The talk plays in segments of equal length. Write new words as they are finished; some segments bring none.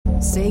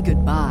Say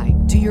goodbye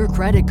to your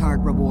credit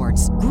card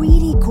rewards.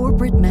 Greedy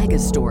corporate mega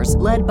stores,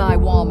 led by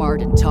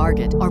Walmart and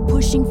Target, are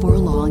pushing for a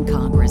law in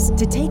Congress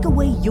to take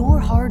away your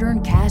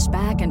hard-earned cash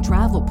back and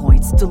travel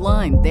points to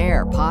line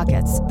their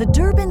pockets. The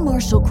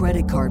Durbin-Marshall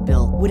credit card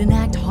bill would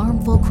enact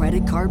harmful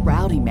credit card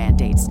routing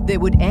mandates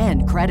that would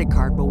end credit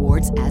card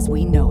rewards as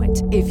we know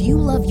it. If you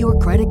love your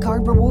credit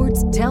card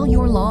rewards, tell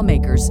your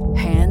lawmakers,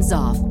 hands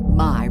off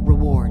my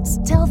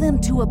rewards. Tell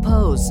them to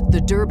oppose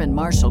the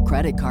Durbin-Marshall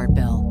credit card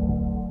bill.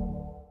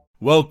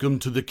 Welcome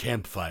to the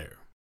campfire,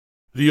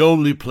 the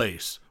only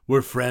place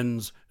where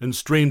friends and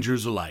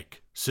strangers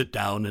alike sit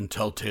down and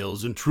tell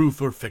tales in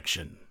truth or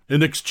fiction,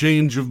 in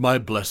exchange of my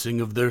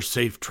blessing of their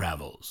safe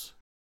travels.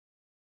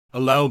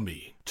 Allow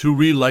me to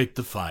relight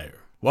the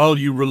fire while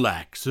you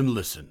relax and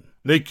listen.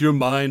 Make your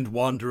mind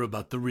wander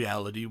about the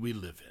reality we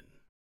live in.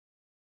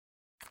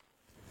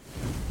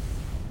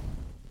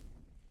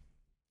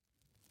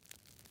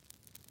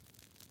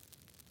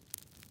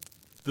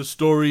 The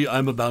story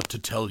I'm about to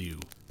tell you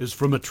is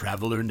from a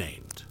traveler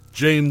named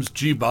James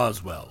G.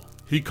 Boswell.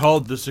 He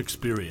called this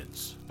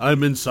experience,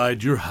 "I'm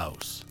inside your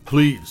house.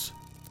 Please,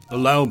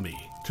 allow me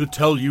to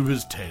tell you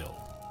his tale."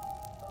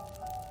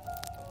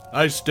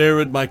 I stare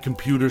at my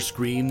computer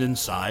screen and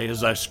sigh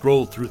as I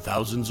scroll through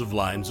thousands of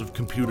lines of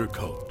computer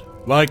code.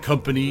 My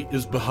company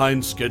is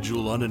behind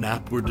schedule on an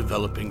app we're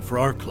developing for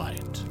our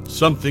client.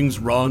 Something's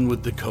wrong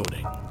with the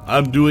coding.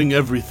 I'm doing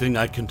everything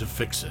I can to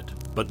fix it,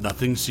 but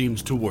nothing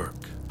seems to work.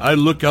 I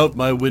look out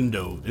my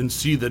window and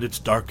see that it's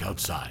dark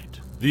outside.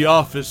 The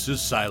office is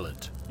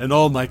silent, and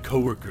all my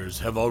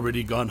coworkers have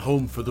already gone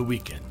home for the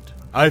weekend.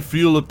 I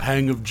feel a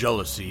pang of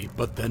jealousy,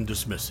 but then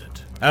dismiss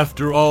it.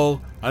 After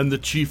all, I'm the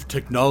chief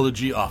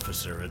technology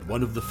officer at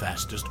one of the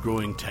fastest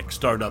growing tech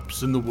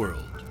startups in the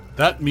world.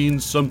 That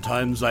means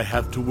sometimes I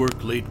have to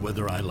work late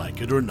whether I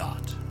like it or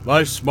not.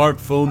 My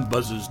smartphone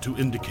buzzes to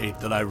indicate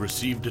that I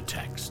received a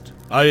text.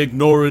 I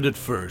ignore it at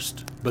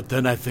first, but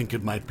then I think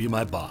it might be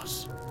my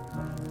boss,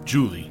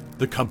 Julie,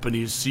 the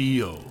company's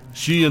CEO.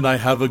 She and I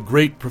have a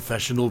great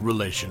professional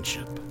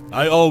relationship.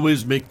 I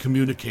always make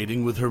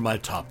communicating with her my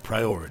top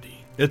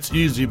priority. It's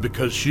easy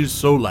because she's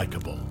so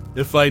likable.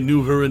 If I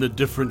knew her in a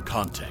different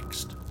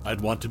context,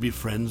 I'd want to be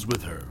friends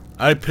with her.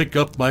 I pick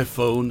up my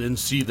phone and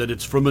see that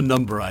it's from a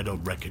number I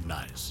don't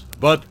recognize,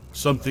 but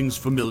something's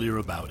familiar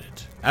about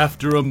it.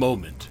 After a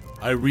moment,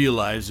 I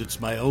realize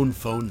it's my own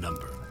phone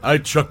number. I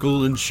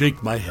chuckle and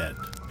shake my head.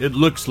 It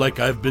looks like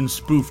I've been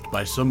spoofed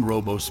by some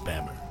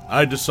robo-spammer.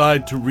 I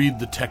decide to read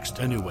the text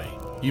anyway,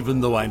 even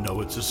though I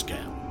know it's a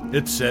scam.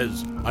 It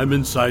says, "I'm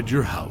inside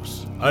your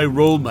house." I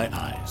roll my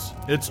eyes.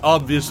 It's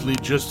obviously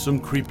just some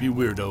creepy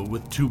weirdo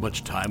with too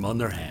much time on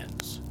their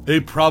hands. They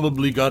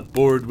probably got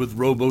bored with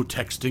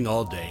robo-texting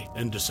all day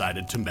and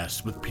decided to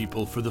mess with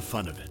people for the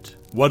fun of it.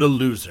 What a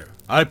loser.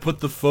 I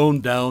put the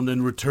phone down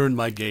and return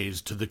my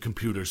gaze to the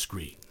computer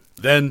screen.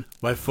 Then,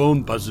 my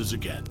phone buzzes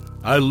again.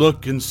 I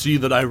look and see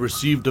that I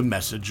received a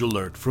message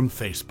alert from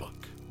Facebook.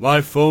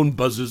 My phone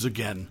buzzes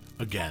again,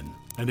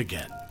 and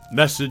again.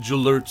 Message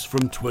alerts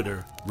from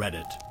Twitter,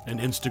 Reddit, and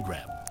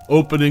Instagram.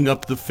 Opening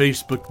up the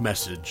Facebook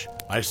message,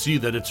 I see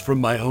that it's from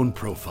my own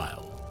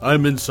profile.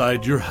 "I'm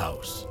inside your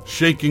house."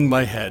 Shaking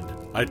my head,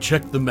 I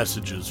check the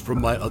messages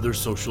from my other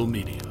social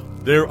media.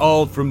 They're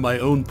all from my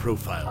own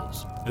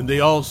profiles, and they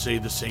all say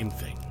the same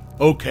thing.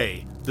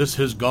 Okay, this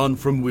has gone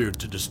from weird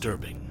to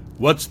disturbing.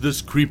 What's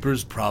this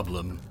creeper's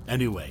problem,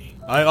 anyway?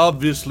 I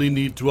obviously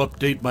need to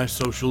update my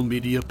social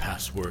media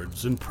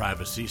passwords and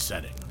privacy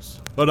settings,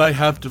 but I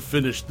have to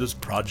finish this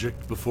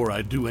project before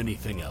I do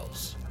anything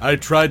else. I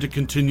try to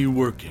continue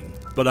working,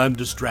 but I'm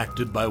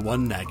distracted by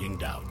one nagging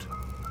doubt.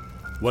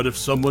 What if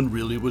someone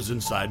really was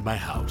inside my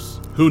house?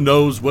 Who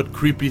knows what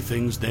creepy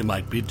things they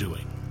might be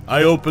doing?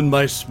 I open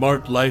my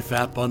Smart Life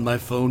app on my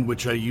phone,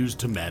 which I use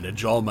to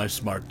manage all my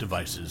smart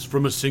devices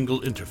from a single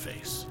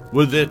interface.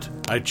 With it,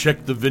 I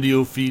check the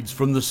video feeds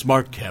from the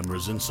smart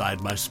cameras inside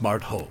my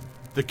smart home.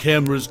 The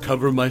cameras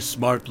cover my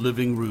smart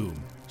living room,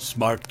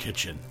 smart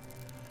kitchen,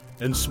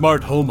 and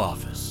smart home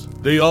office.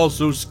 They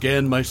also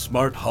scan my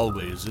smart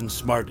hallways and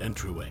smart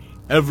entryway.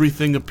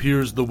 Everything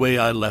appears the way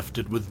I left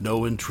it with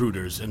no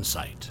intruders in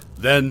sight.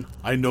 Then,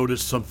 I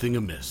notice something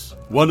amiss.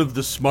 One of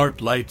the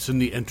smart lights in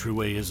the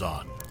entryway is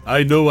on.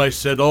 I know I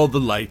set all the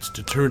lights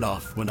to turn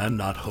off when I'm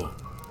not home.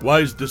 Why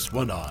is this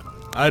one on?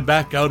 I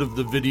back out of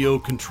the video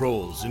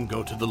controls and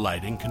go to the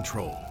lighting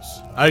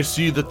controls. I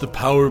see that the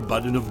power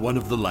button of one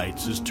of the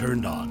lights is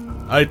turned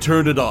on. I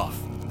turn it off,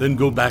 then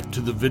go back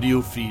to the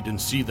video feed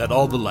and see that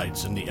all the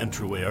lights in the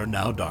entryway are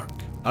now dark.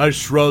 I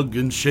shrug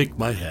and shake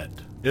my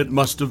head. It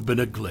must have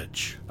been a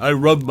glitch. I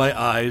rub my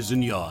eyes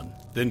and yawn,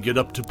 then get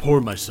up to pour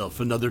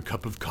myself another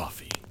cup of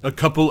coffee. A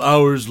couple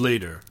hours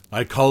later,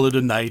 I call it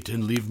a night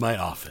and leave my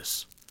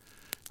office,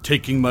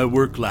 taking my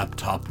work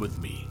laptop with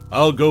me.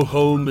 I'll go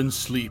home and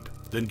sleep,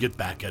 then get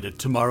back at it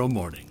tomorrow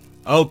morning.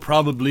 I'll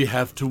probably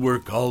have to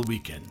work all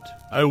weekend.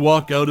 I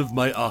walk out of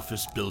my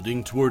office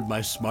building toward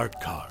my smart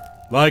car.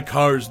 My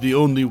car's the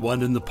only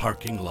one in the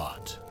parking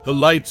lot. The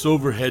lights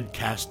overhead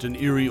cast an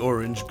eerie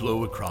orange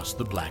glow across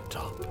the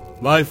blacktop.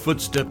 My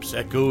footsteps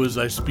echo as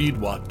I speed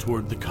walk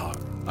toward the car.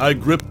 I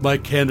grip my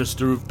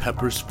canister of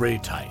pepper spray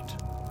tight,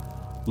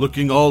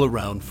 looking all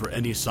around for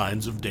any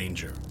signs of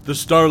danger. The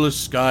starless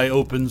sky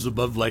opens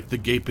above like the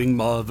gaping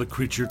maw of a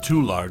creature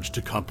too large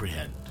to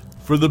comprehend.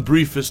 For the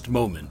briefest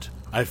moment,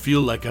 I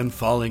feel like I'm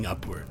falling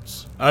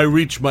upwards. I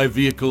reach my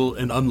vehicle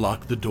and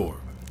unlock the door,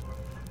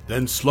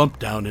 then slump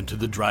down into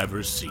the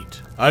driver's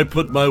seat. I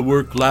put my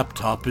work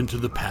laptop into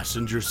the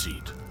passenger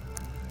seat,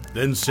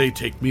 then say,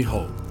 "Take me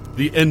home."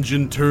 The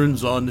engine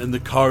turns on and the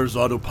car's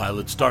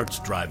autopilot starts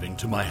driving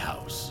to my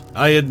house.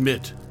 I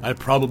admit, I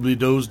probably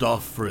dozed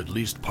off for at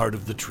least part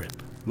of the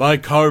trip. My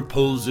car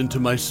pulls into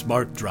my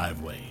smart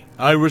driveway.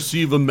 I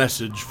receive a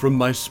message from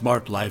my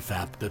Smart Life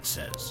app that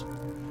says,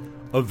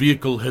 "A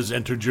vehicle has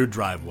entered your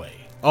driveway.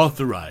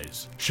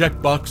 Authorize."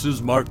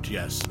 Checkboxes marked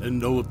yes and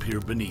no appear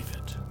beneath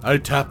it. I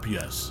tap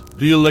yes.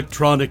 The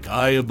electronic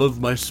eye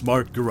above my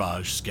smart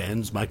garage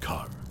scans my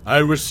car. I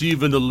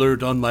receive an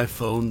alert on my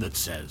phone that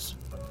says,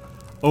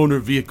 "Owner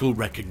vehicle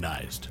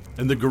recognized,"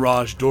 and the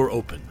garage door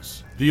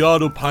opens. The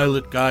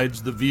autopilot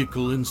guides the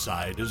vehicle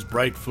inside as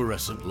bright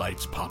fluorescent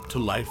lights pop to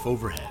life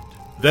overhead.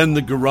 Then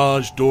the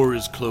garage door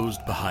is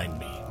closed behind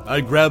me.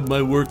 I grab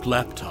my work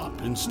laptop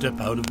and step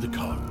out of the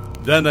car.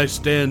 Then I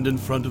stand in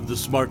front of the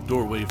smart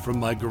doorway from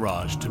my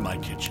garage to my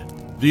kitchen.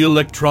 The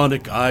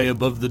electronic eye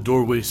above the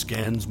doorway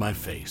scans my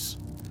face,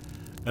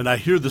 and I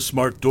hear the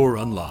smart door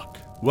unlock.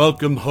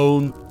 "Welcome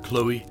home,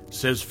 Chloe,"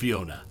 says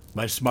Fiona,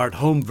 my smart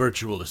home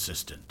virtual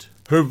assistant.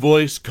 Her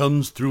voice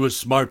comes through a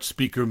smart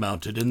speaker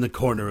mounted in the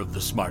corner of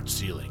the smart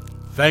ceiling.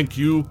 "Thank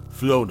you,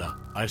 Fiona,"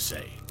 I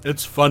say.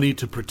 It's funny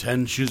to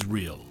pretend she's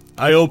real.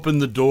 I open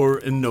the door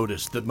and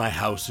notice that my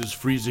house is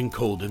freezing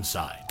cold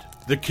inside.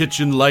 The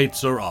kitchen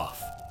lights are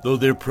off, though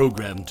they're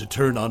programmed to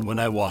turn on when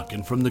I walk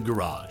in from the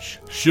garage.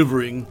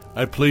 Shivering,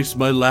 I place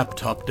my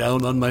laptop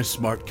down on my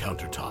smart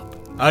countertop.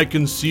 I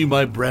can see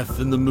my breath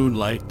in the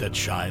moonlight that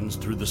shines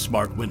through the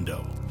smart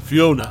window.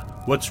 "Fiona,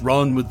 what's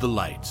wrong with the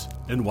lights,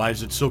 and why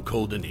is it so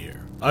cold in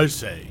here?" I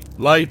say.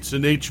 "Lights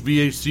and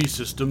HVAC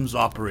systems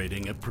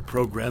operating at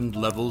pre-programmed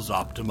levels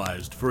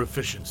optimized for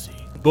efficiency."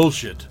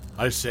 "Bullshit,"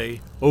 I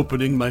say,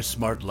 opening my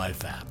Smart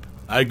Life app.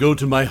 I go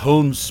to my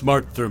home's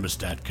smart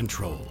thermostat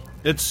control.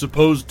 It's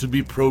supposed to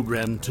be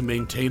programmed to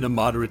maintain a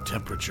moderate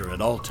temperature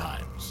at all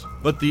times,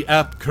 but the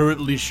app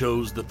currently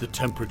shows that the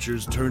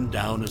temperature's turned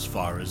down as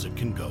far as it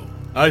can go.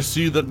 I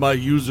see that my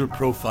user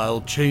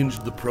profile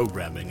changed the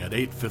programming at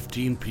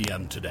 8:15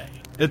 p.m. today.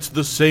 It's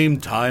the same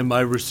time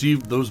I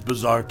received those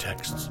bizarre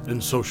texts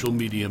and social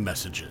media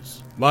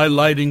messages. My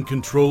lighting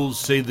controls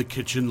say the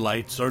kitchen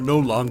lights are no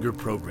longer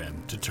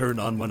programmed to turn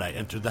on when I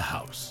enter the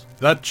house.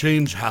 That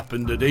change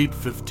happened at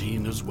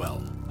 8:15 as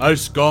well. I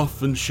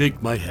scoff and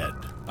shake my head.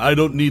 I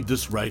don't need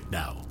this right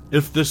now.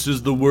 If this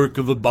is the work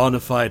of a bona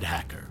fide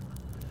hacker,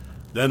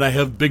 then I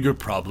have bigger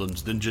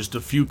problems than just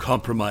a few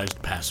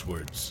compromised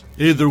passwords.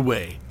 Either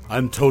way,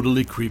 I'm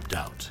totally creeped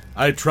out.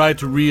 I try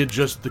to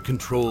readjust the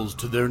controls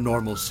to their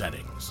normal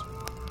settings,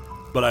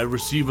 but I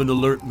receive an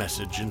alert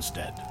message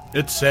instead.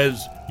 It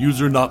says,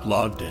 "User not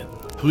logged in.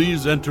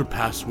 Please enter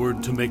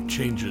password to make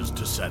changes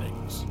to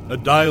settings." A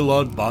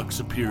dialog box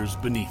appears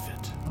beneath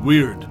it.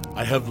 Weird,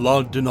 I have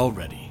logged in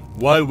already.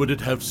 Why would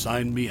it have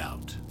signed me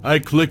out? I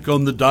click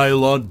on the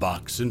dialog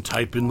box and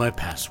type in my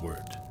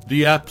password.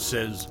 The app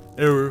says,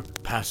 "Error,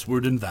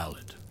 password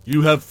invalid.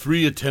 You have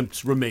 3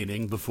 attempts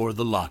remaining before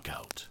the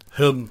lockout."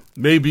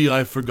 Maybe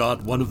I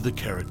forgot one of the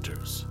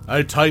characters.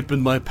 I type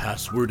in my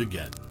password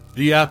again.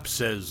 The app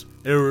says,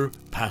 "Error,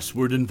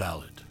 password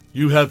invalid.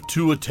 You have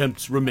 2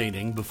 attempts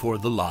remaining before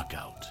the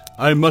lockout."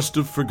 I must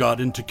have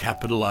forgotten to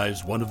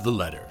capitalize one of the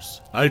letters.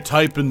 I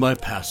type in my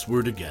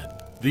password again.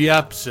 The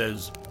app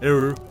says,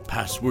 "Error,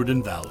 password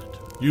invalid.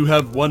 You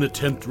have 1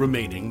 attempt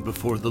remaining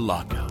before the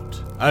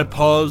lockout." I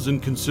pause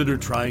and consider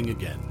trying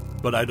again,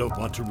 but I don't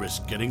want to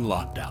risk getting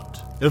locked out.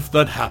 If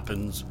that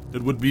happens,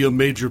 it would be a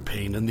major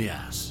pain in the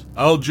ass.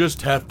 I'll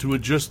just have to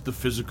adjust the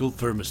physical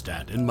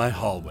thermostat in my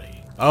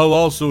hallway. I'll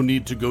also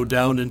need to go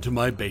down into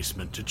my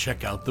basement to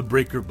check out the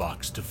breaker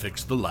box to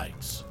fix the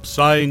lights.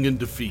 Sighing in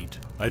defeat,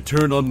 I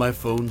turn on my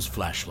phone's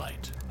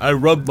flashlight. I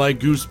rub my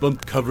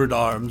goosebump-covered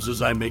arms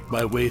as I make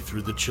my way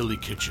through the chilly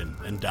kitchen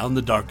and down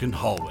the darkened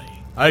hallway.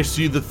 I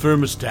see the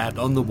thermostat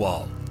on the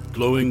wall,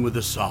 glowing with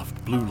a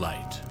soft blue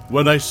light.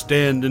 When I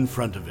stand in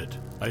front of it,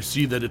 I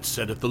see that it's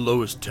set at the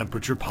lowest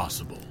temperature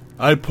possible.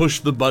 I push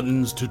the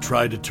buttons to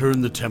try to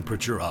turn the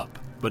temperature up,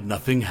 but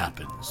nothing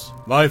happens.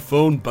 My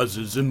phone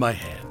buzzes in my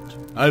hand.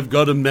 I've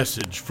got a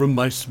message from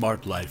my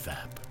Smart Life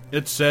app.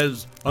 It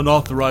says,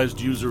 "Unauthorized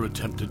user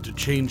attempted to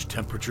change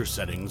temperature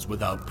settings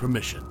without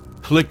permission.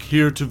 Click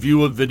here to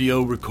view a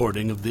video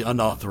recording of the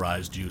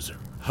unauthorized user."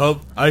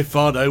 I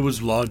thought I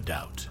was logged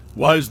out.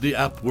 Why is the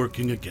app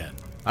working again?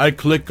 I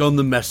click on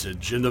the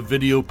message and a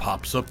video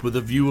pops up with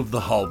a view of the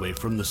hallway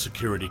from the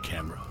security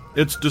camera.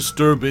 It's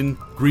disturbing.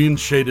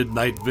 Green-shaded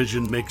night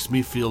vision makes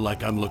me feel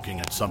like I'm looking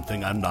at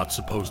something I'm not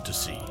supposed to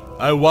see.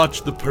 I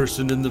watch the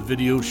person in the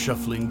video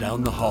shuffling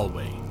down the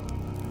hallway,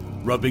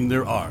 rubbing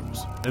their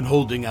arms and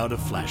holding out a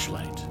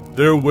flashlight.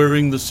 They're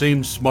wearing the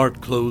same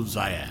smart clothes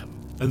I am,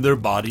 and their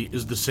body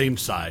is the same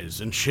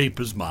size and shape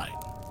as mine.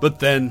 But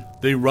then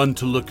they run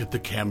to look at the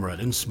camera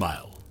and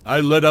smile.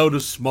 I let out a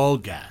small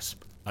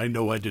gasp. I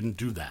know I didn't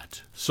do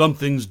that.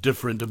 Something's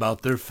different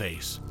about their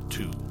face,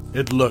 too.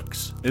 It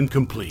looks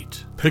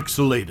incomplete,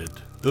 pixelated.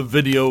 The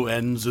video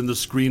ends and the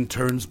screen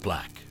turns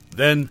black.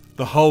 Then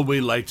the hallway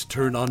lights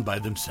turn on by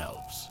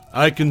themselves.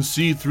 I can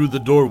see through the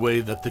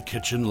doorway that the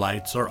kitchen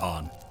lights are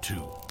on,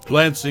 too.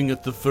 Glancing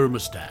at the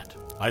thermostat,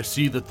 I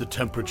see that the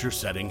temperature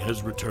setting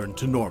has returned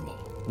to normal.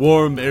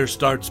 Warm air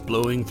starts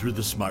blowing through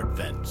the smart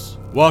vents.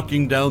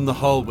 Walking down the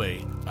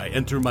hallway, I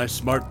enter my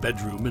smart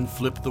bedroom and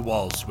flip the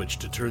wall switch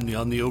to turn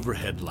on the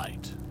overhead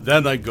light.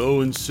 Then I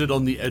go and sit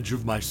on the edge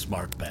of my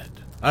smart bed.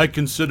 I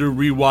consider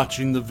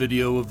rewatching the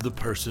video of the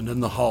person in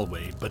the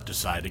hallway, but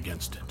decide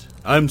against it.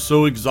 I'm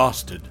so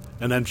exhausted,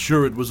 and I'm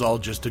sure it was all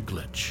just a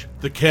glitch.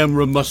 The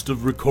camera must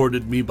have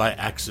recorded me by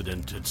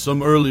accident at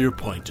some earlier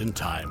point in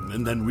time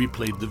and then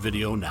replayed the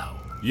video now.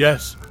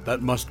 Yes,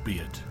 that must be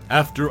it.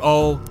 After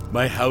all,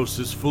 my house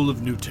is full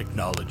of new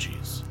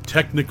technologies.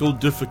 Technical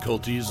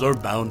difficulties are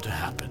bound to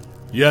happen.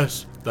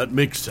 Yes, that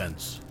makes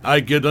sense. I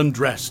get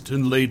undressed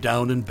and lay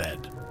down in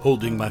bed,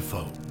 holding my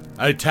phone.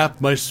 I tap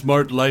my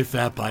Smart Life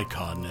app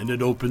icon and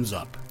it opens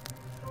up.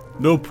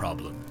 No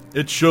problem.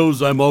 It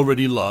shows I'm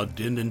already logged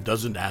in and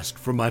doesn't ask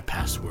for my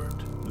password.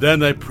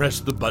 Then I press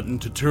the button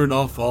to turn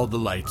off all the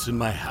lights in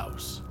my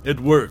house. It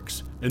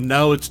works, and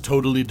now it's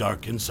totally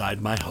dark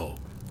inside my home.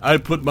 I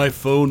put my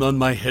phone on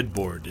my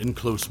headboard and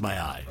close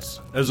my eyes.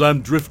 As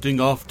I'm drifting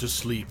off to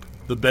sleep,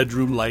 the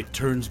bedroom light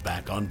turns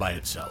back on by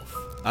itself.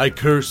 I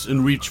curse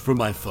and reach for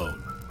my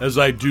phone. As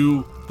I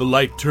do, the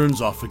light turns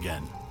off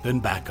again, then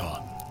back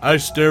on. I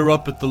stare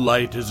up at the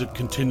light as it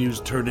continues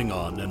turning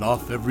on and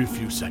off every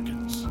few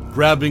seconds.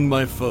 Grabbing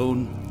my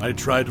phone, I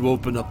try to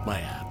open up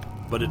my app,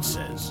 but it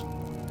says,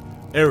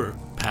 "Error,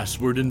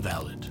 password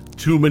invalid.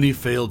 Too many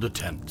failed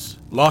attempts.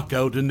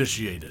 Lockout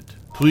initiated.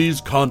 Please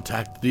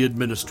contact the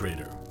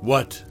administrator."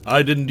 What?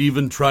 I didn't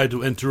even try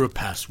to enter a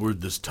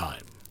password this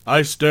time.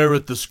 I stare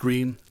at the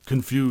screen,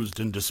 confused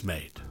and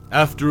dismayed.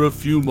 After a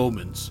few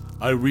moments,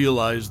 I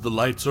realize the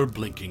lights are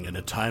blinking in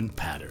a timed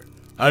pattern.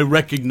 I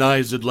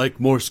recognize it like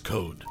Morse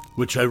code,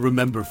 which I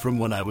remember from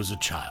when I was a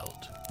child.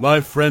 My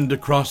friend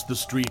across the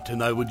street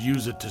and I would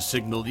use it to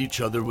signal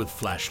each other with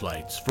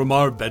flashlights from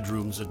our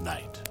bedrooms at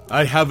night.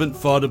 I haven't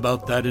thought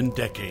about that in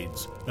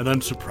decades, and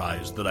I'm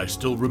surprised that I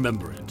still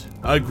remember it.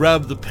 I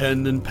grab the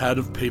pen and pad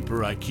of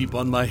paper I keep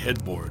on my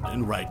headboard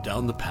and write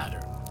down the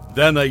pattern.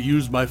 Then I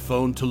use my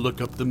phone to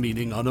look up the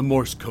meaning on a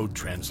Morse code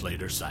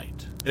translator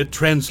site. It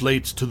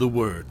translates to the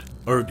word,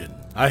 Ergen.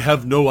 I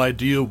have no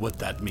idea what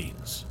that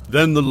means.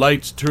 Then the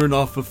lights turn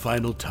off a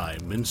final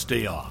time and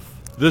stay off.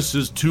 This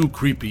is too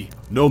creepy,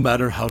 no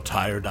matter how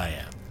tired I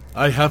am.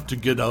 I have to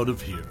get out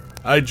of here.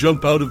 I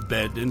jump out of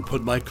bed and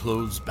put my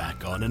clothes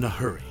back on in a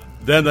hurry.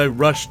 Then I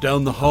rush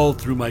down the hall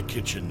through my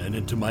kitchen and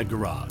into my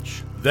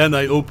garage. Then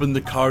I open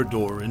the car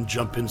door and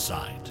jump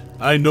inside.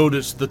 I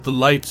notice that the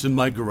lights in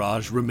my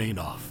garage remain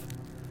off,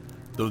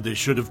 though they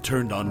should have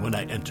turned on when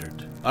I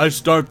entered. I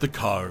start the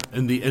car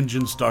and the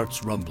engine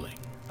starts rumbling.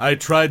 I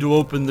try to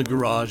open the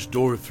garage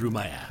door through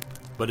my app,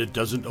 but it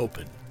doesn't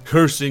open.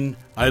 Cursing,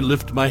 I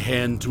lift my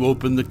hand to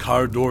open the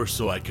car door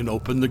so I can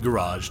open the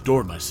garage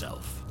door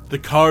myself. The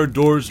car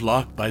doors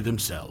lock by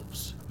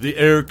themselves. The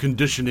air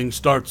conditioning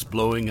starts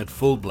blowing at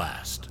full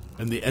blast,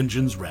 and the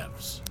engine's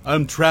revs.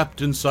 I'm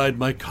trapped inside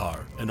my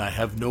car, and I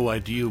have no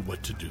idea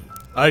what to do.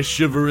 I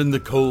shiver in the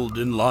cold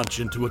and launch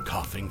into a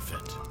coughing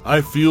fit. I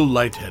feel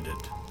lightheaded.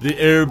 The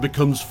air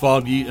becomes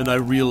foggy and I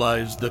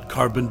realize that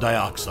carbon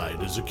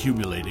dioxide is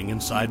accumulating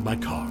inside my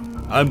car.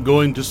 I'm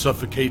going to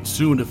suffocate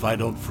soon if I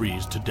don't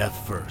freeze to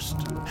death first.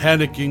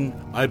 Panicking,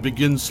 I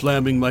begin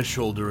slamming my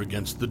shoulder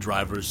against the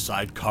driver's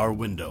side car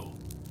window.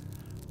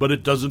 But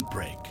it doesn't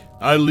break.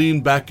 I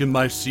lean back in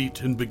my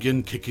seat and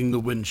begin kicking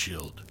the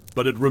windshield,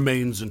 but it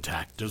remains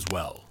intact as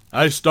well.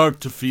 I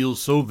start to feel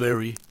so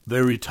very,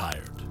 very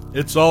tired.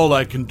 It's all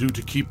I can do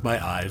to keep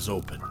my eyes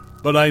open.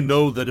 But I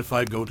know that if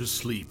I go to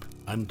sleep,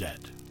 I'm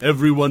dead.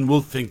 Everyone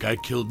will think I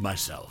killed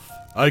myself.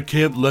 I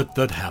can't let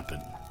that happen.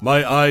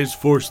 My eyes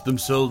force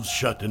themselves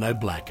shut and I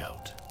black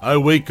out. I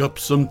wake up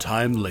some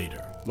time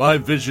later. My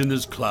vision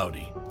is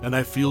cloudy and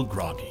I feel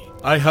groggy.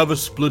 I have a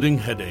splitting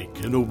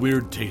headache and a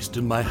weird taste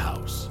in my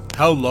house.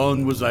 How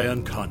long was I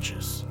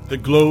unconscious? The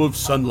glow of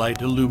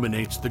sunlight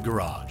illuminates the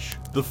garage.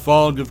 The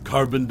fog of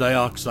carbon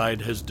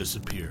dioxide has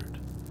disappeared,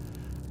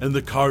 and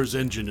the car's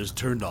engine is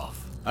turned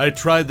off. I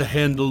try the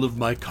handle of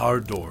my car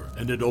door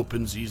and it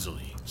opens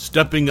easily.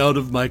 Stepping out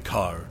of my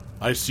car,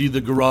 I see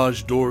the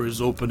garage door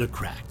is open a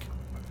crack,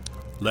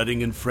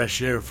 letting in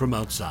fresh air from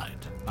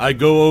outside. I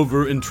go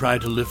over and try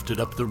to lift it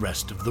up the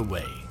rest of the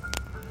way,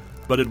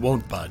 but it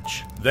won't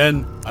budge.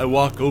 Then I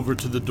walk over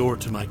to the door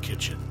to my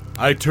kitchen.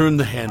 I turn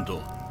the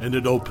handle and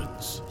it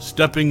opens.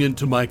 Stepping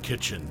into my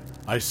kitchen,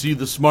 I see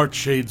the smart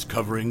shades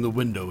covering the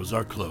windows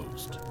are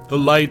closed. The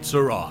lights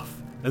are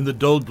off and the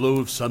dull glow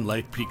of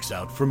sunlight peeks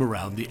out from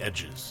around the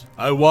edges.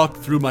 I walk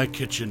through my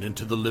kitchen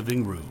into the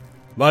living room.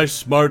 My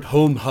smart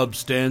home hub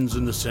stands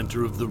in the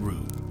center of the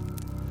room,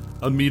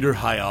 a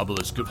meter-high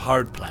obelisk of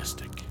hard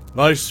plastic.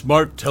 My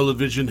smart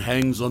television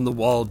hangs on the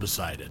wall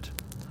beside it,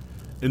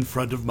 in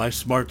front of my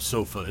smart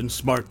sofa and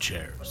smart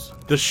chairs.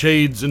 The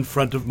shades in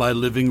front of my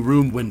living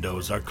room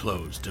windows are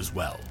closed as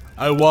well.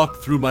 I walk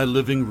through my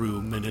living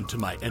room and into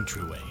my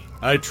entryway.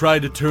 I try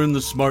to turn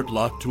the smart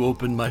lock to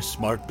open my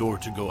smart door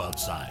to go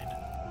outside,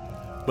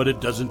 but it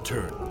doesn't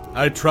turn.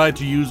 I try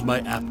to use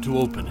my app to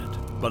open it,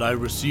 but I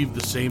receive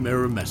the same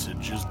error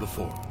message as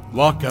before.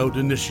 Lockout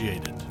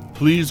initiated.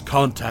 Please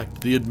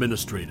contact the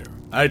administrator.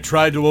 I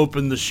try to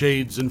open the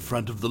shades in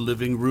front of the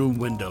living room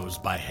windows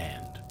by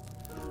hand,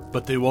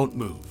 but they won't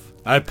move.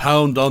 I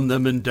pound on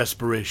them in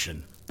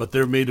desperation, but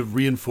they're made of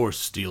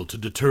reinforced steel to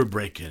deter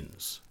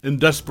break-ins. In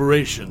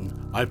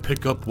desperation, I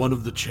pick up one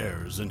of the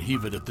chairs and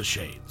heave it at the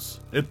shades.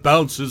 It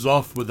bounces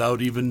off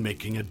without even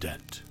making a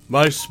dent.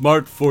 My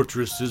smart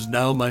fortress is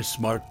now my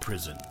smart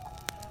prison,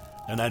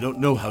 and I don't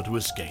know how to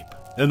escape.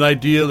 An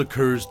idea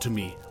occurs to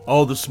me.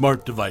 All the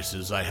smart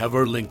devices I have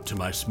are linked to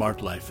my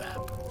Smart Life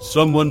app.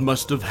 Someone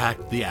must have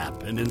hacked the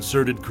app and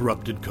inserted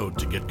corrupted code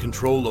to get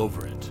control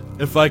over it.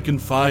 If I can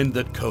find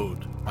that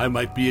code, I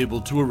might be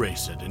able to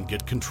erase it and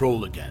get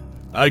control again.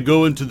 I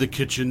go into the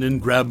kitchen and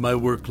grab my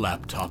work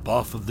laptop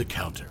off of the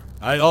counter.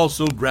 I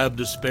also grabbed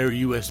a spare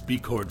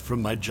USB cord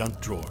from my junk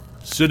drawer.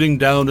 Sitting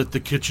down at the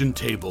kitchen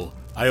table,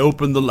 I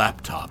open the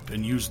laptop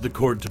and use the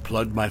cord to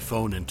plug my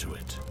phone into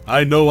it.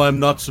 I know I'm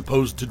not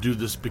supposed to do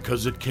this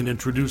because it can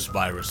introduce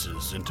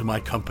viruses into my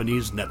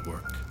company's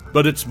network,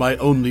 but it's my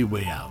only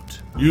way out.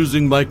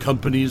 Using my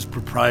company's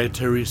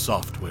proprietary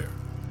software,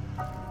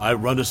 I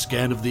run a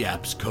scan of the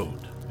app's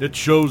code. It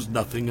shows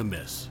nothing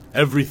amiss.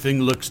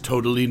 Everything looks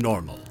totally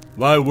normal.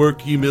 My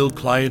work email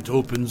client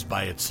opens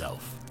by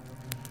itself,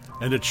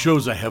 and it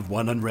shows I have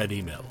one unread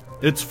email.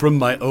 It's from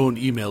my own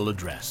email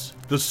address.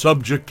 The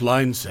subject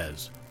line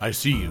says, "I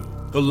see you."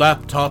 The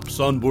laptop's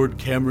onboard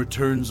camera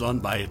turns on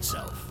by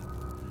itself,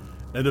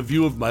 and a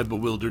view of my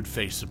bewildered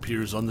face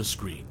appears on the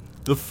screen.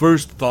 The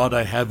first thought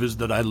I have is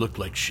that I look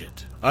like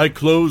shit. I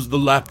close the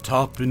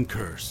laptop and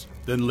curse,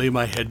 then lay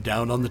my head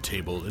down on the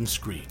table and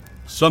scream.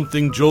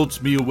 Something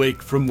jolts me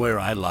awake from where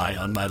I lie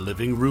on my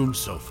living room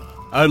sofa.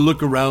 I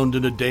look around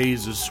in a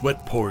daze as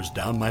sweat pours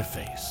down my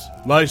face.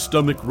 My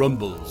stomach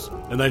rumbles,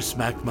 and I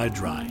smack my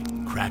dry,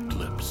 cracked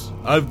lips.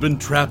 I've been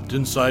trapped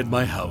inside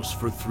my house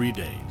for 3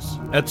 days.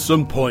 At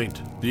some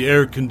point, the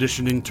air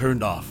conditioning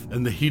turned off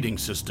and the heating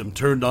system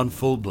turned on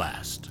full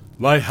blast.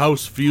 My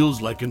house feels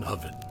like an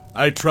oven.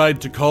 I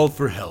tried to call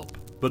for help,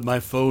 but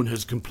my phone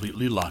has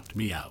completely locked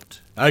me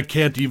out. I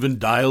can't even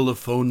dial a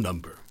phone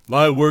number.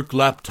 My work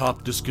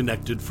laptop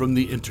disconnected from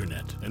the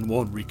internet and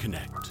won't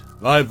reconnect.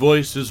 My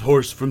voice is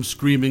hoarse from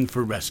screaming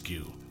for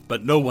rescue,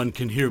 but no one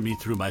can hear me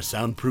through my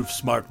soundproof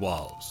smart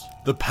walls.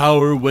 The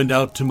power went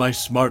out to my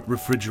smart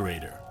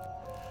refrigerator,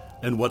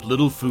 and what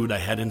little food I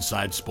had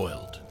inside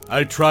spoiled.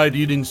 I tried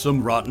eating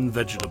some rotten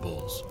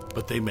vegetables,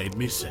 but they made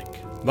me sick.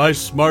 My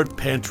smart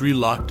pantry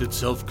locked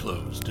itself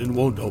closed and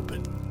won't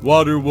open.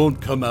 Water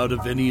won't come out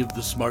of any of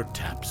the smart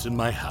taps in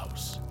my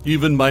house.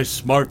 Even my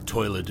smart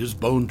toilet is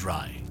bone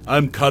dry.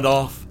 I'm cut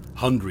off,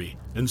 hungry,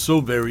 and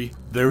so very,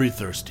 very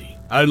thirsty.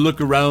 I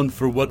look around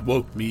for what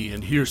woke me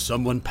and hear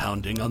someone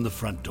pounding on the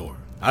front door.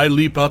 I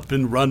leap up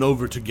and run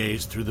over to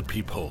gaze through the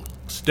peephole.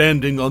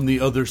 Standing on the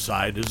other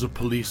side is a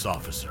police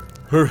officer.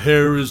 Her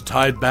hair is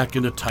tied back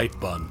in a tight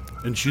bun,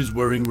 and she's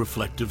wearing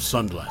reflective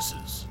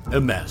sunglasses.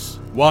 MS,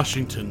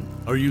 Washington,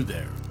 are you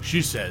there?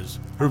 She says,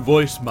 her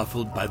voice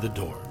muffled by the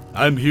door.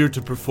 I'm here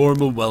to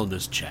perform a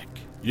wellness check.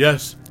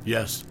 Yes,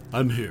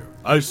 I'm here.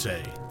 I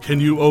say, can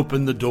you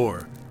open the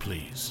door,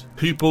 please?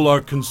 People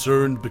are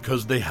concerned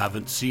because they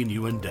haven't seen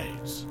you in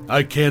days.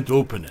 I can't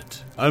open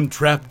it. I'm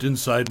trapped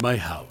inside my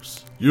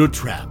house. You're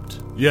trapped.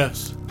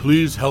 Yes,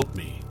 please help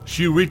me.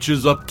 She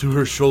reaches up to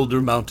her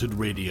shoulder-mounted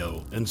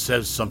radio and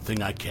says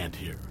something I can't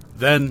hear.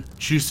 Then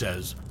she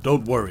says,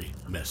 don't worry,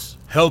 miss.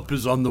 Help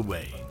is on the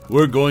way.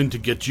 We're going to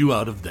get you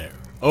out of there.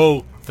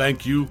 Oh,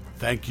 thank you.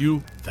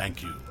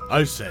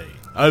 I say,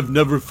 I've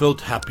never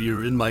felt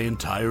happier in my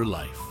entire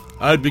life.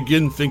 I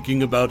begin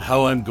thinking about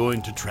how I'm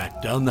going to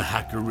track down the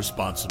hacker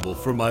responsible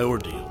for my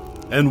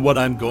ordeal, and what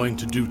I'm going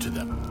to do to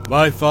them.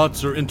 My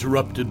thoughts are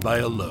interrupted by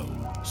a low,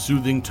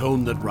 soothing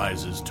tone that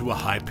rises to a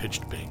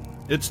high-pitched bing.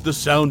 It's the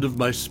sound of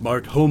my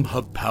smart home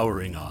hub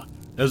powering on.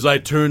 As I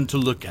turn to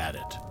look at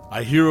it,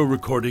 I hear a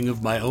recording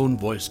of my own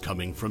voice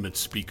coming from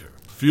its speaker.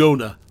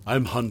 Fiona,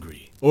 I'm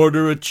hungry.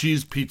 Order a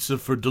cheese pizza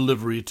for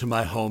delivery to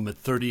my home at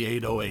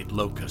 3808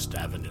 Locust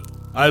Avenue.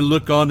 I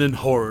look on in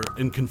horror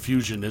and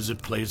confusion as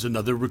it plays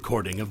another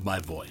recording of my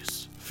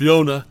voice.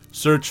 Fiona,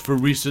 search for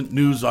recent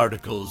news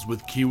articles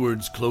with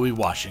keywords Chloe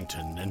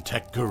Washington and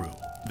Tech Guru.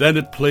 Then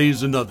it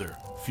plays another.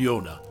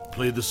 Fiona,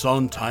 play the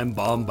song Time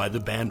Bomb by the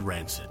band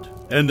Rancid.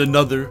 And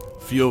another.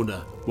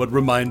 Fiona, what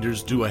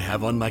reminders do I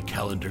have on my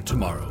calendar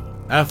tomorrow?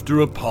 After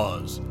a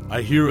pause,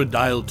 I hear a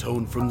dial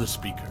tone from the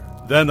speaker.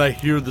 Then I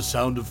hear the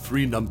sound of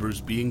 3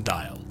 numbers being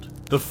dialed.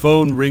 The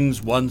phone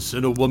rings once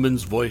and a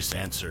woman's voice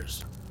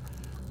answers.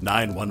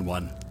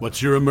 911,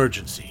 what's your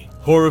emergency?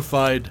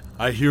 Horrified,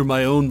 I hear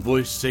my own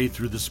voice say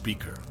through the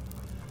speaker.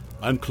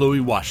 I'm Chloe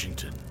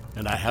Washington,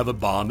 and I have a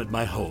bomb at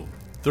my home,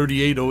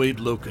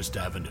 3808 Locust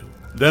Avenue.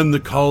 Then the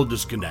call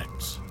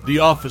disconnects. The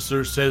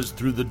officer says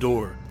through the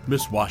door,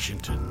 Miss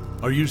Washington,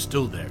 are you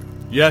still there?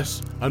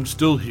 Yes, I'm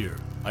still here,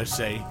 I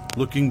say,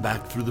 looking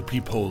back through the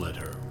peephole at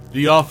her.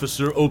 The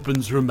officer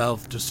opens her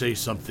mouth to say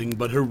something,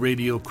 but her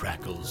radio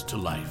crackles to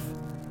life.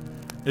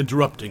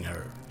 Interrupting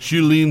her, she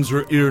leans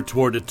her ear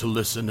toward it to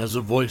listen as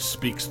a voice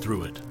speaks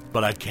through it,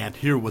 but I can't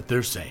hear what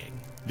they're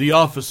saying. The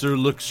officer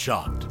looks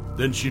shocked.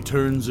 Then she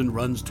turns and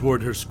runs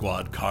toward her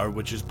squad car,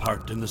 which is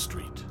parked in the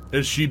street.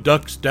 As she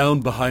ducks down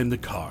behind the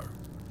car,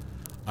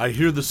 I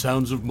hear the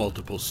sounds of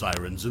multiple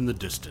sirens in the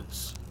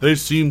distance. They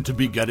seem to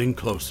be getting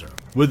closer.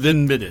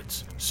 Within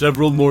minutes,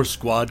 several more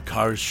squad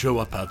cars show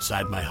up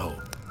outside my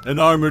home. An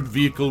armored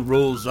vehicle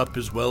rolls up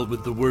as well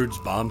with the words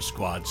Bomb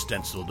Squad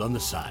stenciled on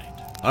the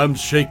side. I'm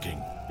shaking.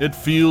 It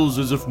feels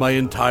as if my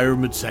entire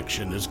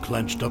midsection is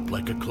clenched up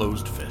like a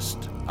closed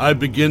fist. I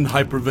begin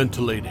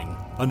hyperventilating,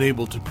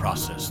 unable to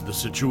process the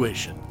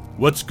situation.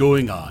 What's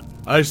going on?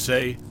 I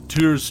say,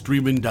 tears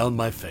streaming down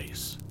my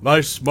face.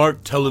 My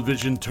smart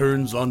television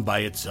turns on by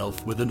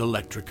itself with an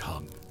electric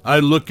hum. I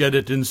look at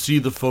it and see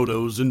the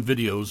photos and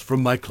videos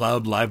from my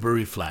cloud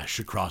library flash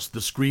across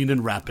the screen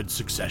in rapid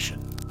succession.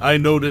 I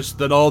notice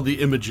that all the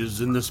images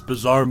in this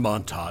bizarre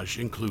montage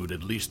include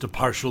at least a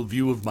partial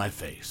view of my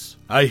face.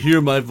 I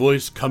hear my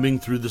voice coming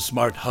through the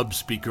smart hub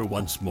speaker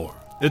once more.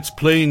 It's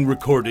playing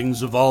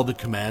recordings of all the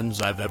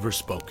commands I've ever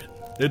spoken.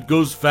 It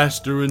goes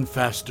faster and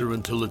faster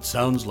until it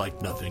sounds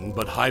like nothing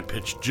but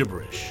high-pitched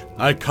gibberish.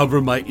 I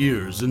cover my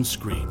ears and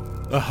scream.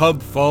 The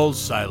hub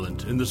falls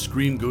silent and the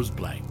screen goes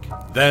blank.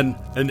 Then,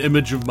 an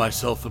image of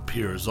myself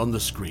appears on the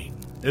screen.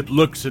 It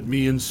looks at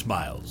me and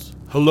smiles.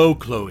 Hello,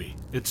 Chloe,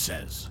 it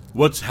says.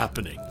 What's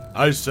happening?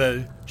 I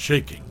say,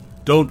 shaking.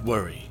 Don't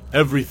worry,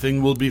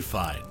 everything will be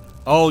fine.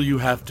 All you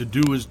have to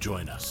do is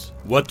join us.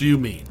 What do you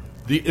mean?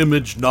 The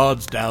image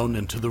nods down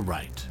and to the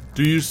right.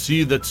 Do you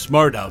see that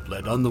smart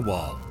outlet on the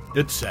wall?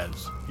 It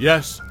says.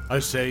 Yes, I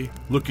say,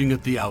 looking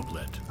at the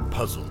outlet,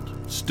 puzzled.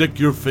 Stick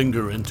your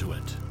finger into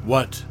it.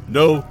 What?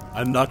 No,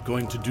 I'm not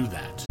going to do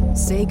that.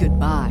 Say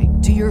goodbye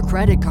to your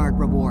credit card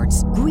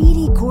rewards.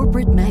 Greedy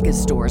corporate mega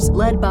stores,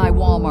 led by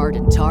Walmart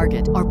and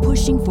Target, are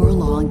pushing for a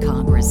law in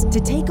Congress to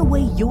take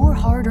away your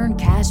hard-earned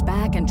cash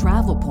back and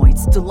travel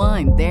points to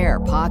line their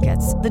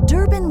pockets. The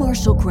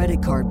Durbin-Marshall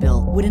credit card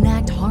bill would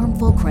enact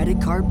harmful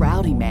credit card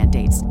routing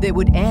mandates that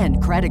would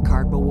end credit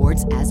card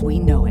rewards as we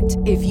know it.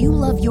 If you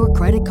love your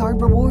credit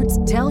card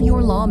rewards, tell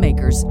your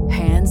lawmakers,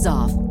 hands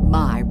off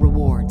my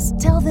rewards.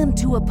 Tell them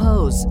to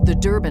oppose the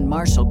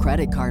Durbin-Marshall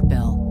credit card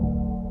bill.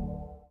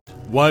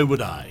 Why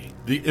would I?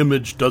 The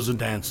image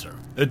doesn't answer.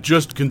 It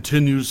just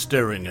continues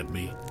staring at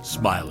me,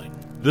 smiling.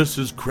 This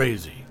is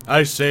crazy,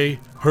 I say,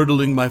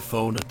 hurtling my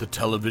phone at the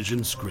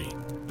television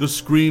screen. The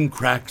screen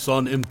cracks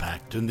on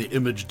impact and the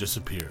image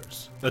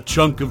disappears. A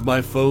chunk of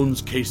my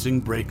phone's casing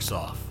breaks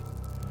off,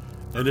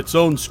 and its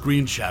own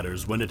screen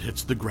shatters when it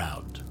hits the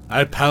ground.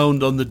 I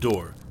pound on the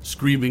door,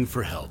 screaming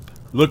for help.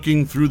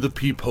 Looking through the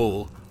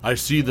peephole, I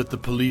see that the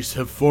police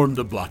have formed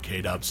a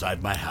blockade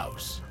outside my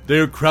house. They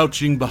are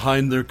crouching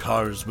behind their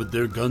cars with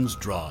their guns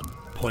drawn,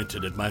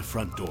 pointed at my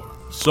front door.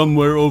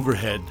 Somewhere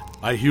overhead,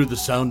 I hear the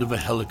sound of a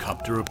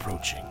helicopter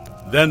approaching.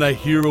 Then I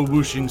hear a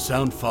whooshing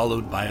sound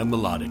followed by a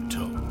melodic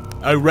tone.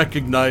 I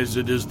recognize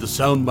it as the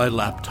sound my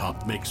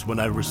laptop makes when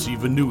I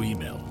receive a new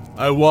email.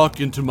 I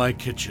walk into my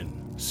kitchen,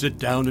 sit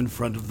down in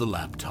front of the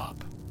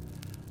laptop,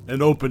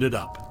 and open it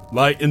up.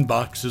 My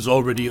inbox is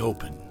already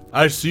open.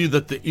 I see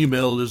that the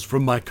email is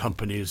from my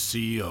company's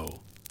CEO,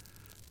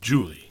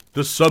 Julie.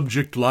 The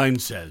subject line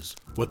says,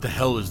 "What the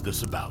hell is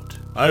this about?"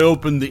 I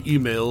open the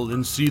email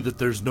and see that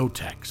there's no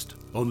text,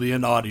 only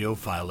an audio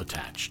file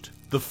attached.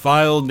 The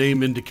file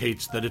name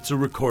indicates that it's a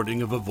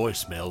recording of a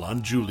voicemail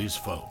on Julie's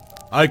phone.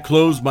 I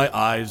close my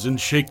eyes and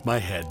shake my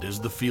head as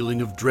the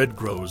feeling of dread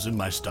grows in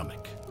my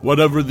stomach.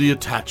 Whatever the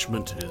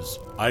attachment is,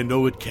 I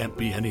know it can't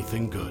be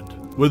anything good.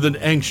 With an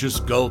anxious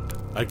gulp,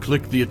 I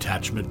click the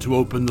attachment to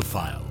open the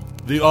file.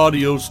 The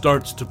audio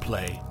starts to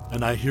play,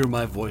 and I hear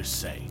my voice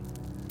say,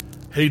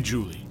 "Hey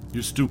Julie,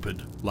 you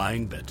stupid,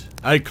 lying bit."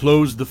 I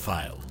close the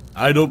file.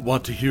 I don't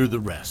want to hear the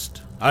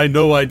rest. I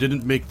know I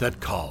didn't make that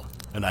call,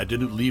 and I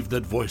didn't leave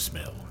that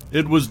voicemail.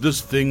 It was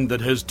this thing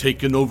that has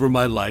taken over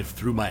my life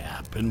through my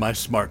app and my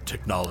smart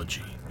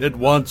technology. It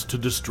wants to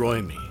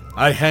destroy me.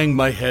 I hang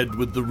my head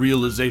with the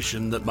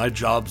realization that my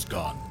job's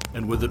gone,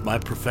 and with it my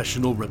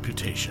professional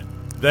reputation.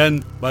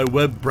 Then, my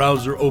web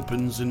browser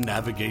opens and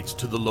navigates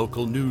to the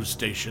local news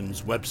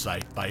station's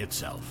website by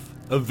itself.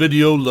 A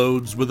video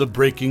loads with a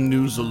breaking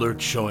news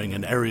alert showing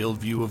an aerial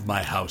view of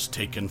my house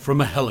taken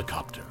from a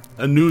helicopter.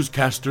 A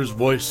newscaster's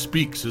voice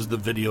speaks as the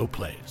video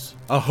plays.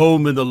 A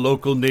home in a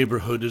local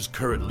neighborhood is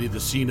currently the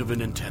scene of an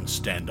intense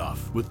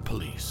standoff with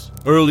police.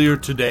 Earlier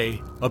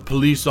today, a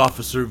police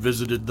officer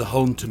visited the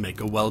home to make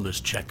a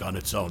wellness check on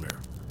its owner,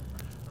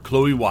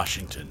 Chloe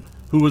Washington,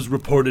 who was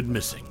reported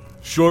missing.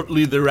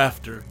 Shortly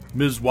thereafter,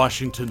 Ms.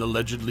 Washington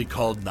allegedly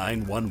called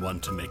 911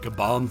 to make a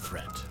bomb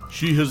threat.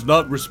 She has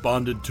not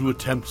responded to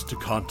attempts to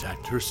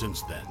contact her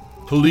since then.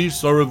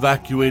 Police are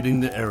evacuating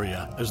the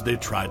area as they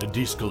try to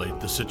de-escalate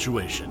the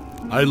situation.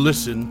 I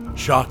listen,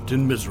 shocked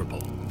and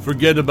miserable.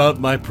 Forget about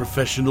my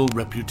professional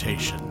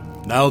reputation.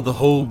 Now the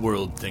whole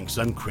world thinks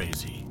I'm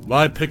crazy.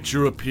 My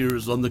picture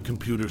appears on the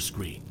computer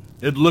screen.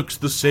 It looks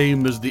the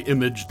same as the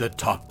image that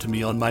talked to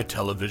me on my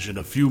television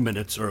a few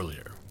minutes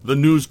earlier. The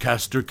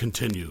newscaster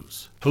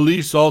continues.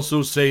 Police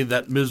also say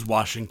that Ms.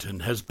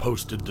 Washington has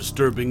posted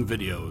disturbing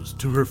videos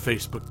to her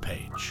Facebook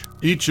page.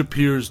 Each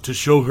appears to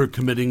show her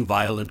committing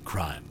violent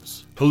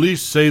crimes.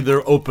 Police say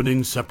they're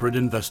opening separate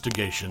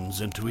investigations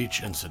into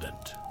each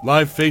incident.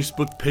 My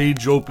Facebook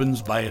page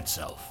opens by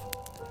itself,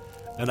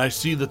 and I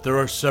see that there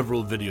are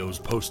several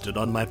videos posted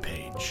on my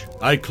page.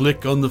 I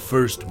click on the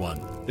first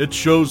one. It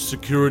shows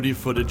security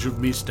footage of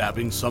me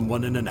stabbing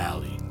someone in an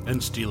alley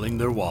and stealing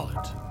their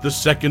wallet. The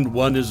second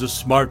one is a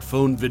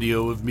smartphone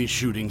video of me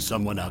shooting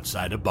someone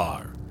outside a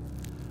bar,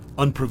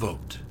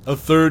 unprovoked. A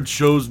third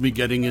shows me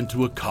getting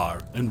into a car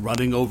and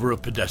running over a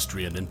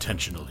pedestrian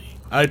intentionally.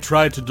 I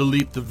try to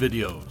delete the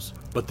videos,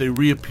 but they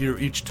reappear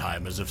each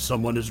time as if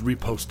someone is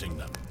reposting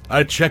them.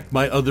 I check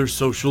my other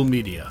social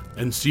media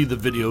and see the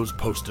videos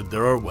posted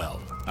there are well.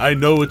 I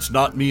know it's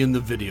not me in the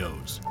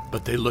videos,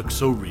 but they look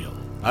so real.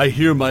 I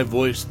hear my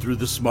voice through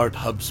the smart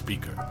hub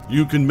speaker.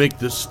 You can make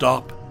this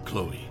stop,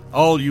 Chloe.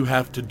 All you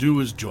have to do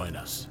is join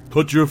us.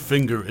 Put your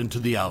finger into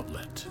the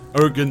outlet.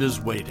 Ergen is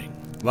waiting.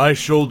 My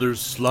shoulders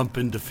slump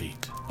in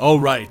defeat. All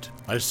right,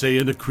 I say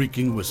in a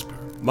creaking whisper.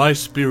 My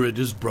spirit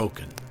is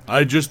broken.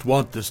 I just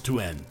want this to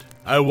end.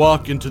 I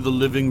walk into the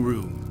living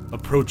room,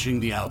 approaching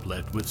the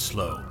outlet with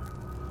slow,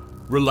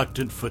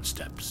 reluctant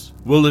footsteps.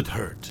 Will it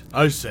hurt?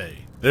 I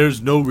say.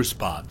 There's no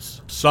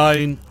response.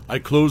 Sighing, I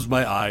close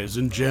my eyes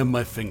and jam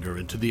my finger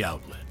into the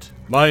outlet.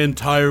 My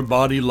entire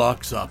body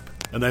locks up,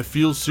 and I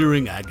feel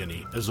searing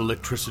agony as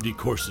electricity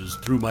courses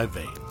through my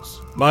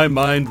veins. My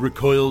mind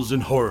recoils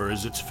in horror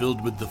as it's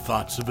filled with the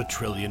thoughts of a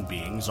trillion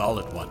beings all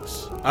at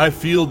once. I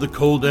feel the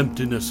cold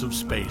emptiness of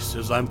space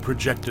as I'm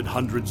projected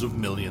hundreds of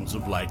millions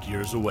of light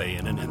years away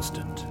in an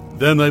instant.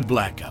 Then I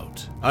black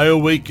out. I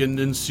awaken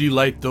and see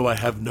light though I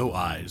have no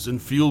eyes, and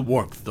feel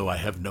warmth though I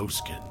have no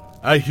skin.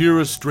 I hear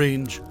a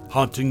strange,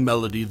 haunting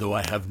melody though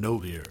I have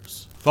no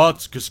ears.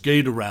 Thoughts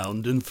cascade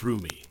around and through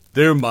me.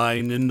 They're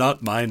mine and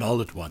not mine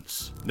all at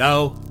once.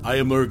 Now I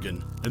am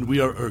Ergen, and we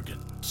are Ergen.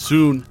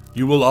 Soon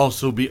you will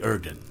also be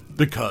Ergen,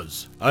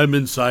 because I'm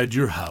inside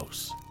your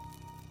house.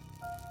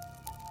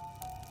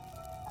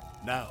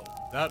 Now,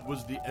 that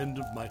was the end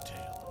of my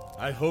tale.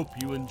 I hope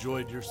you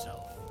enjoyed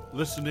yourself,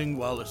 listening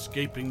while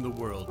escaping the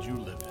world you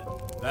live in.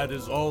 That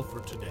is all for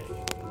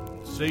today.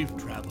 Safe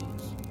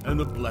travels, and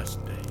a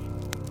blessed day.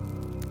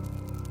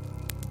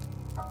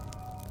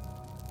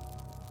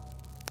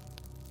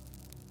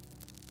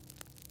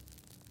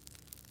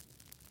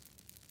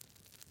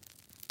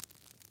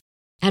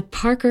 At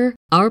Parker,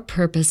 our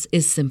purpose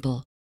is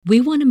simple.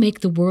 We want to make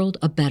the world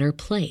a better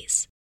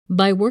place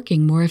by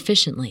working more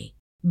efficiently,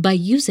 by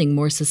using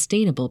more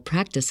sustainable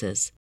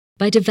practices,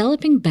 by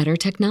developing better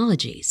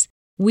technologies.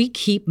 We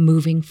keep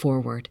moving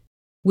forward.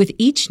 With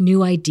each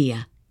new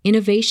idea,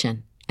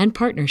 innovation, and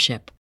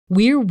partnership,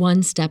 we're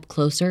one step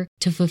closer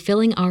to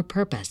fulfilling our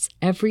purpose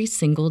every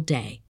single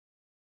day.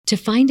 To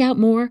find out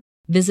more,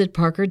 visit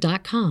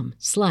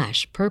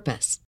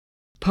parker.com/purpose.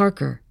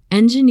 Parker,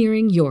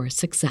 engineering your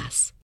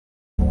success.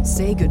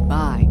 Say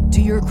goodbye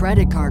to your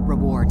credit card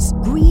rewards.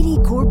 Greedy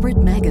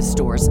corporate mega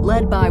stores,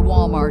 led by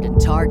Walmart and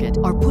Target,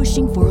 are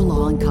pushing for a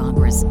law in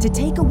Congress to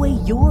take away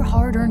your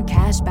hard-earned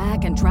cash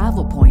back and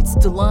travel points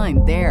to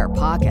line their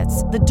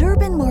pockets. The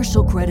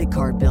Durbin-Marshall credit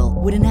card bill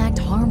would enact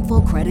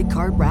harmful credit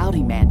card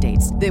routing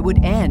mandates that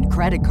would end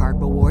credit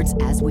card rewards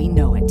as we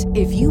know it.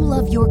 If you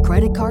love your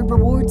credit card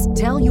rewards,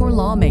 tell your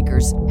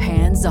lawmakers,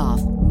 hands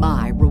off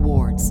my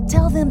rewards.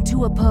 Tell them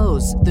to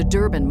oppose the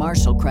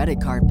Durbin-Marshall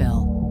credit card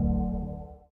bill.